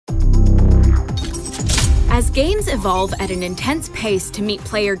As games evolve at an intense pace to meet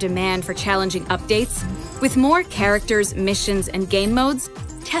player demand for challenging updates, with more characters, missions, and game modes,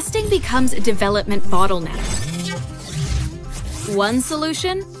 testing becomes a development bottleneck. One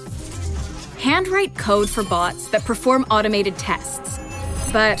solution? Handwrite code for bots that perform automated tests.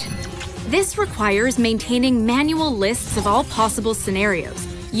 But this requires maintaining manual lists of all possible scenarios,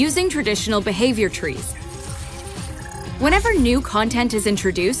 using traditional behavior trees. Whenever new content is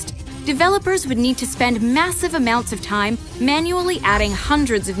introduced, developers would need to spend massive amounts of time manually adding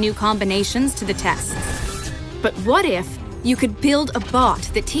hundreds of new combinations to the tests. But what if you could build a bot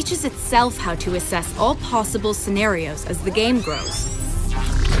that teaches itself how to assess all possible scenarios as the game grows?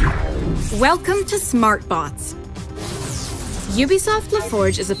 Welcome to SmartBots. Ubisoft La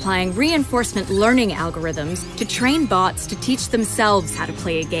Forge is applying reinforcement learning algorithms to train bots to teach themselves how to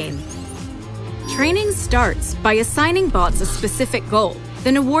play a game. Training starts by assigning bots a specific goal,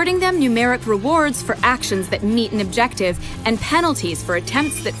 then awarding them numeric rewards for actions that meet an objective and penalties for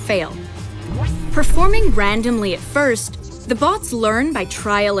attempts that fail. Performing randomly at first, the bots learn by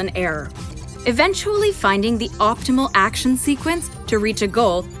trial and error, eventually finding the optimal action sequence to reach a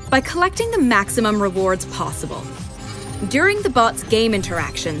goal by collecting the maximum rewards possible. During the bot's game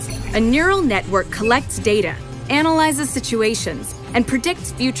interactions, a neural network collects data, analyzes situations, and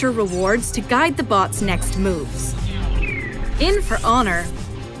predicts future rewards to guide the bot's next moves. In for honor,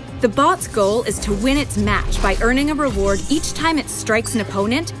 the bot's goal is to win its match by earning a reward each time it strikes an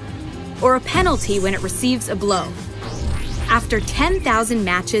opponent, or a penalty when it receives a blow. After 10,000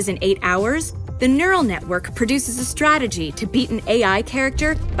 matches in 8 hours, the neural network produces a strategy to beat an AI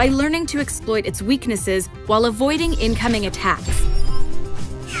character by learning to exploit its weaknesses while avoiding incoming attacks.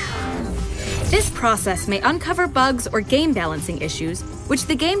 This process may uncover bugs or game balancing issues, which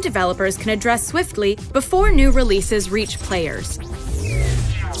the game developers can address swiftly before new releases reach players.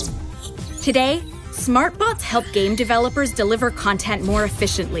 Today, SmartBots help game developers deliver content more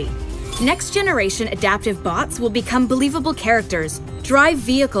efficiently. Next-generation adaptive bots will become believable characters, drive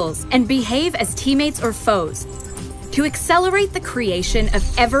vehicles, and behave as teammates or foes, to accelerate the creation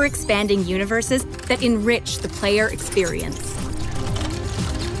of ever-expanding universes that enrich the player experience.